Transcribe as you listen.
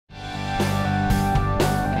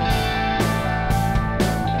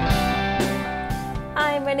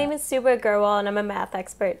name is Subhah Agarwal and I'm a math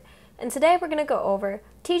expert. And today we're going to go over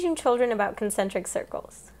teaching children about concentric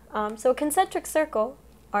circles. So a concentric circle,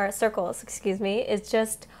 or circles, excuse me, is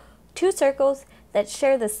just two circles that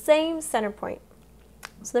share the same center point.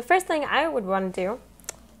 So the first thing I would want to do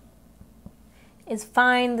is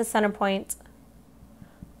find the center point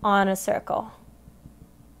on a circle.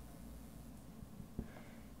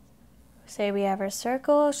 Say we have our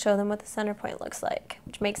circle, show them what the center point looks like,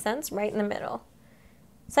 which makes sense, right in the middle.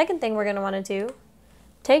 Second thing we're going to want to do,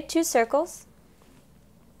 take two circles.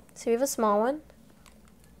 So we have a small one.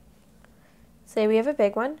 Say we have a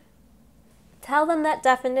big one. Tell them that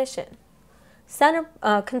definition.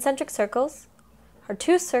 Concentric circles are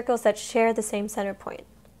two circles that share the same center point.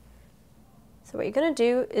 So what you're going to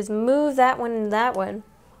do is move that one and that one.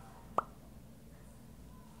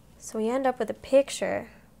 So we end up with a picture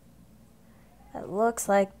that looks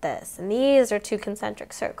like this. And these are two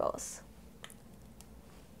concentric circles.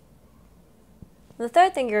 The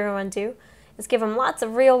third thing you're going to do is give them lots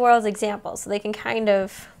of real-world examples so they can kind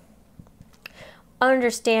of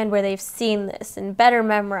understand where they've seen this and better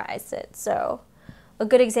memorize it. So a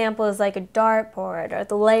good example is like a dartboard or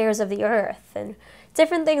the layers of the earth and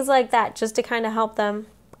different things like that, just to kind of help them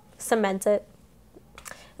cement it.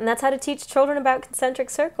 And that's how to teach children about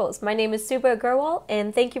concentric circles. My name is Subhah Agarwal,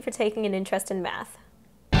 and thank you for taking an interest in math.